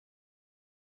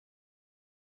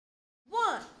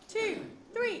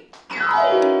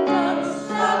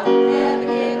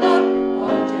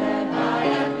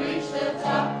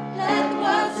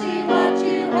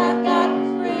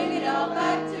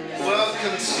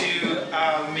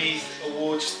Heath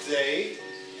Awards Day.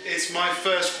 It's my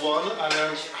first one and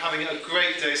I'm having a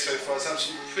great day so far. It's an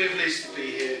absolute privilege to be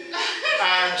here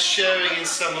and sharing in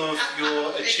some of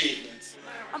your achievements.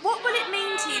 And what will it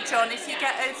mean to you, John, if you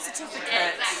get a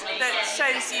certificate that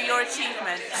shows you your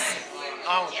achievements?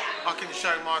 Oh, I can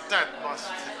show my dad my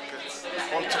certificates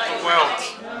on top of the world.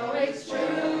 It's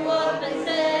true what they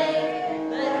say,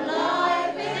 that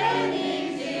life ain't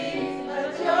easy,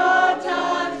 but your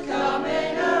time's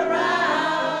coming around.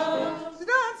 So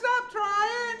don't stop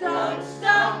trying, don't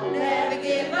stop, never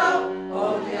give up.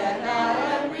 Hold your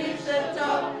head and reach the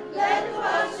top. Let the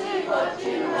world see what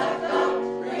you have got.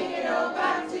 Bring it all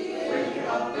back to you, bring it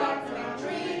all back to me.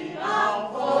 Dream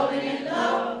of falling in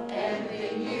love,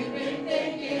 everything you've been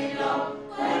thinking of.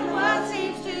 When the world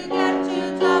seems to get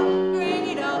too tough, bring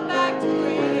it all back to,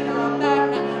 bring it all back.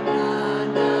 Na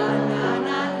na na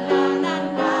na na na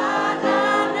na na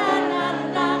na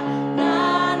na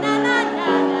na na na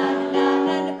na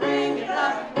na. Bring it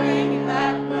up, bring it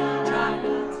back. Try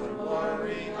not to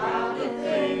worry about a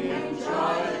thing.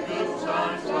 Enjoy the good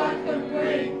times life can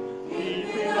bring. Keep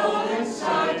it all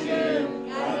inside you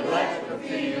and let the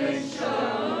feeling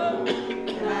show.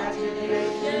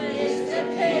 Imagination is the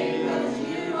king, 'cause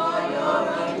you are your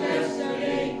own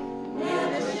destiny.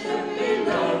 Never should be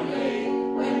lonely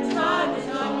when time is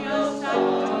on your side.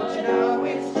 Don't you know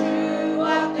it's true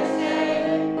what they say?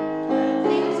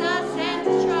 Things are sent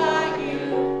to try you,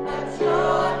 but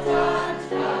your time's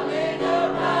coming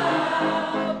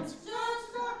around. Don't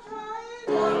stop trying,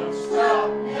 don't stop,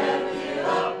 never give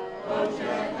up. Hold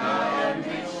your head high and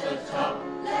reach the top.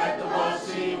 Let the world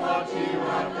see what you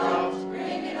have got.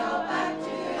 Bring it all back to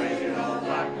you, bring it all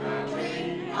back now.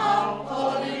 Dream of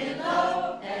falling in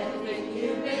love, everything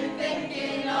you've been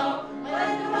thinking of.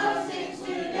 When the world seems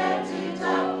to get too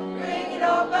tough, bring it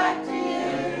all back to you.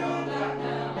 Na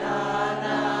na na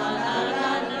na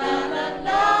na na na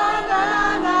na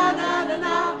na na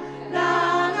na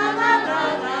na na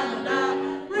na na.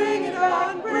 Bring it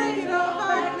on, bring it all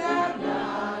back now. Na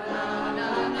na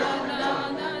na na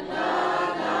na na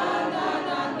na na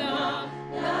na na.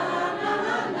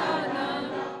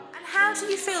 And how do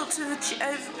you feel to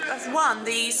have won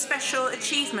the Special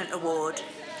Achievement Award?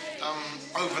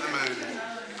 Over the moon.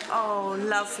 Oh,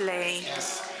 lovely.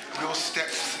 Yes, real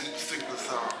steps to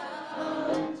superstar.